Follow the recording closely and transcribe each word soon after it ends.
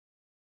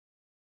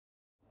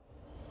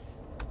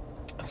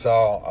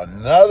So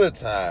another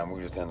time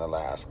we was in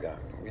Alaska,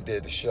 we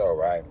did the show,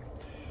 right?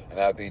 And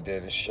after we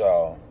did the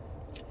show,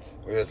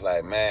 we was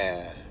like,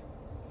 man,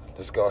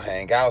 let's go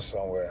hang out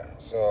somewhere.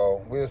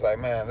 So we was like,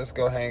 man, let's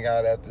go hang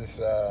out at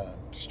this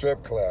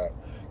strip club,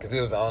 because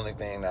it was the only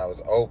thing that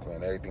was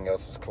open. Everything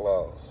else was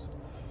closed.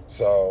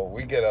 So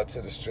we get up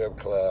to the strip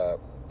club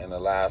in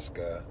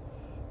Alaska.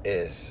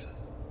 It's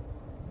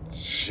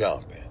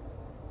jumping.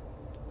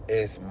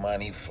 It's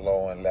money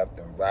flowing left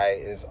and right.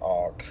 It's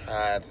all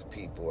kinds of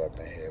people up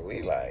in here.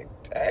 We like,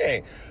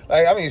 dang.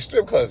 Like, I mean,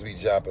 strip clubs be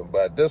jumping,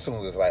 but this one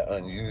was like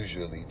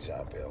unusually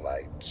jumping.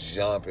 Like,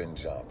 jumping.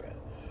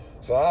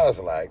 So I was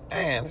like,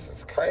 man, this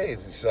is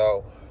crazy.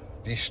 So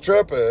these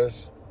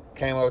strippers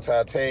came over to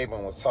our table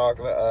and was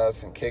talking to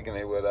us and kicking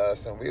it with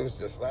us. And we was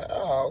just like,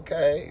 oh,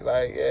 okay.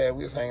 Like, yeah,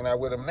 we was hanging out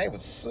with them. And they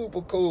was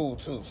super cool,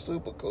 too.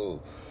 Super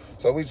cool.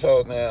 So we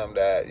told them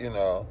that, you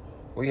know,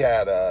 we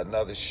had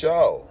another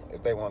show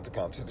if they wanted to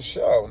come to the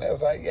show. And they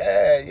was like,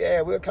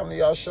 yeah, we'll come to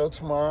y'all show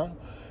tomorrow.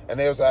 And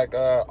they was like,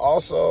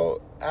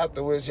 also,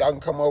 afterwards, y'all can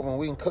come over and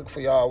we can cook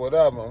for y'all,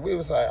 whatever. And we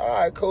was like, all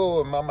right,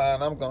 cool. In my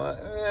mind, I'm going,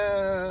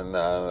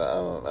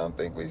 no, I don't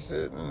think we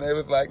should. And they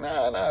was like,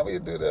 nah, we'll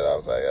do that. I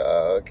was like,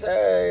 oh,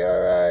 okay, all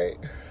right.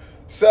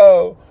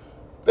 So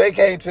they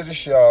came to the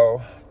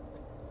show.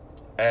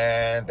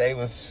 And they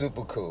was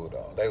super cool,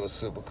 though. They was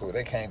super cool.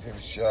 They came to the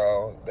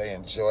show. They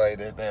enjoyed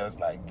it. They was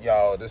like,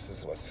 yo, this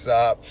is what's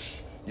up.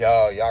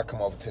 Yo, y'all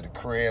come over to the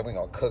crib. We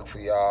gonna cook for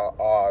y'all,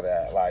 all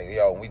that. Like,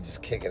 yo, we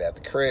just kick it at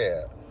the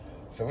crib.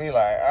 So we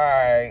like, all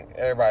right.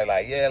 Everybody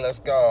like, yeah, let's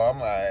go. I'm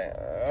like,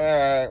 all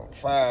right,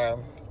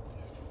 fine.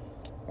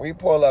 We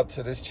pull up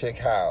to this chick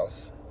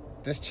house.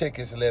 This chick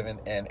is living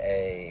in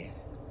a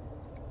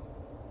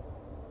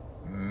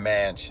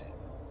mansion,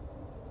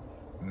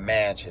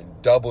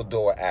 double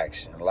door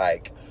action.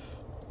 Like,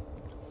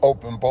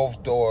 open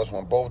both doors.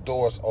 When both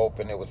doors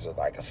open, it was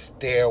like a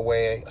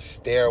stairwell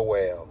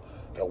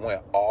that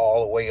went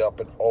all the way up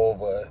and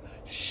over,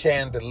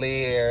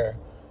 chandelier,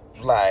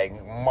 like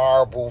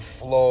marble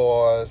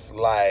floors,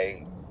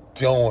 like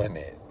doing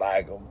it.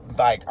 Like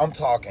I'm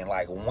talking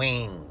like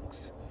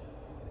wings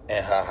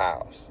in her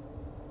house.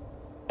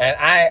 And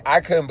I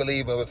couldn't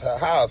believe it was her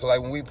house. So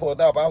like when we pulled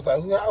up, I was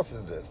like, whose house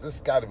is this? This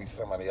has got to be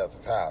somebody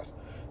else's house.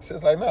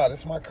 She's like, no, this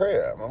is my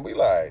crib. And we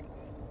like,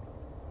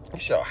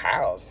 it's your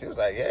house? She was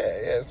like,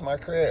 yeah, it's my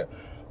crib.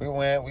 We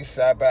went, we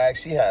sat back.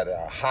 She had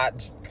a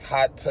hot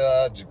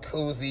tub,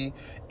 jacuzzi,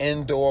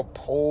 indoor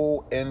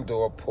pool.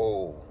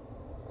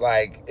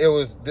 Like,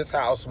 this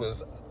house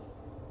was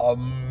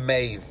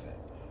amazing.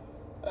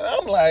 And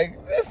I'm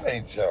like, this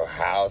ain't your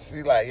house.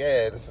 She's like,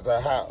 yeah, this is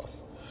her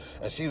house.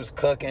 And she was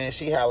cooking.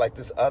 She had like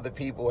this other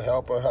people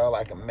helping her,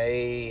 like a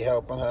maid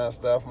helping her and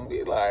stuff. And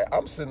we like,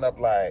 I'm sitting up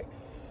like,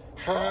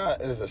 how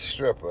is a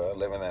stripper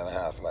living in a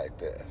house like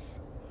this?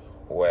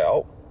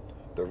 Well,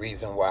 the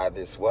reason why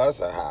this was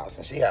her house,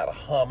 and she had a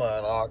Hummer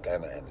and all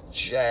kind of, and a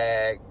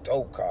Jag,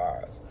 dope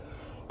cars.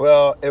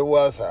 Well, it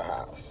was her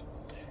house.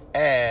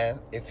 And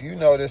if you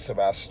know this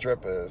about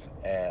strippers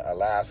in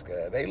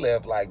Alaska, they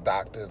live like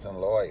doctors and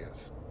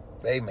lawyers.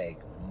 They make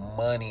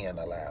money in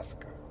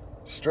Alaska.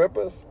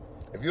 Strippers,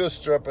 if you're a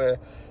stripper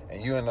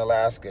and you're in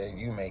Alaska,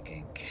 you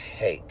making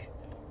cake.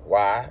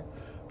 Why?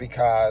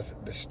 Because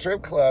the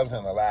strip clubs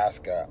in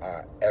Alaska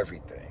are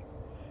everything.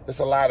 There's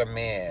a lot of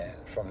men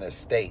from the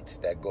States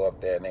that go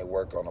up there and they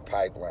work on a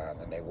pipeline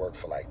and they work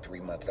for like 3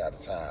 months at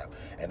a time.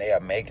 And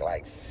they'll make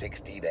like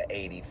 $60,000 to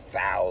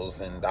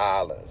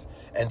 $80,000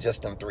 in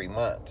just them 3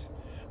 months.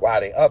 While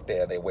they up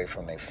there, they away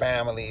from their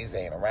families,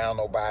 they ain't around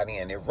nobody,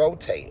 and it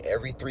rotate.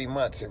 Every 3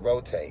 months, it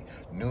rotate.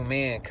 New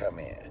men come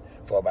in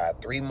for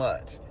about 3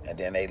 months, and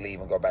then they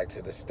leave and go back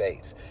to the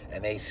States.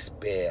 And they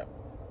spend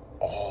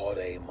all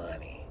their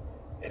money.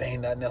 It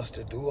ain't nothing else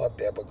to do up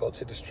there but go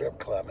to the strip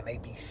club, and they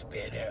be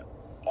spending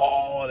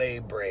all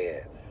their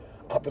bread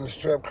up in the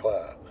strip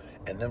club.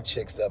 And them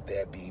chicks up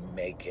there be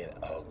making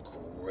a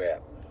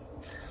grip.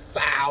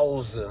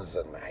 Thousands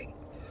a night.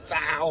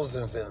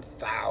 Thousands and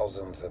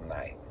thousands a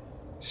night.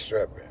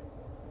 Stripping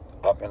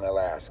up in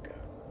Alaska.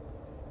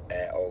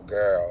 And oh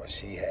girl,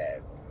 she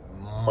had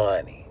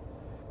money.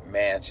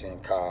 Mansion,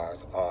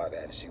 cars, all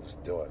that. And she was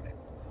doing it.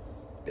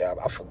 Yeah,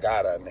 I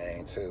forgot her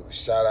name too.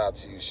 Shout out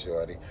to you,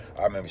 shorty.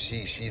 I remember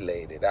she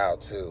laid it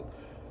out too.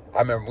 I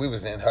remember we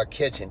was in her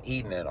kitchen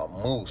eating and a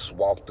moose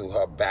walked through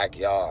her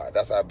backyard.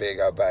 That's how big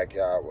her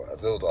backyard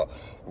was. It was a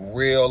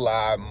real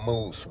live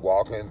moose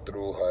walking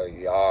through her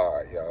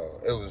yard, yo.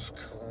 It was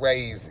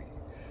crazy.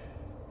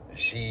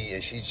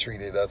 She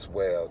treated us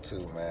well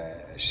too, man.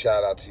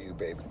 Shout out to you,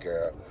 baby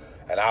girl.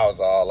 And I was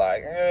all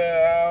like,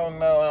 I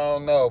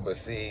don't know. But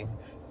see,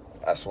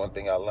 that's one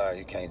thing I learned.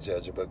 You can't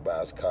judge a book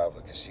by its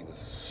cover, because she was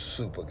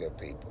super good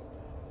people.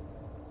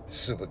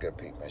 Super good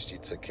people. And she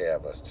took care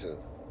of us too.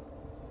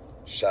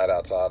 Shout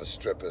out to all the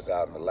strippers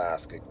out in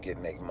Alaska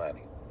getting their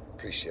money.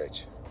 Appreciate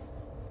you.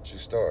 True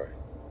story.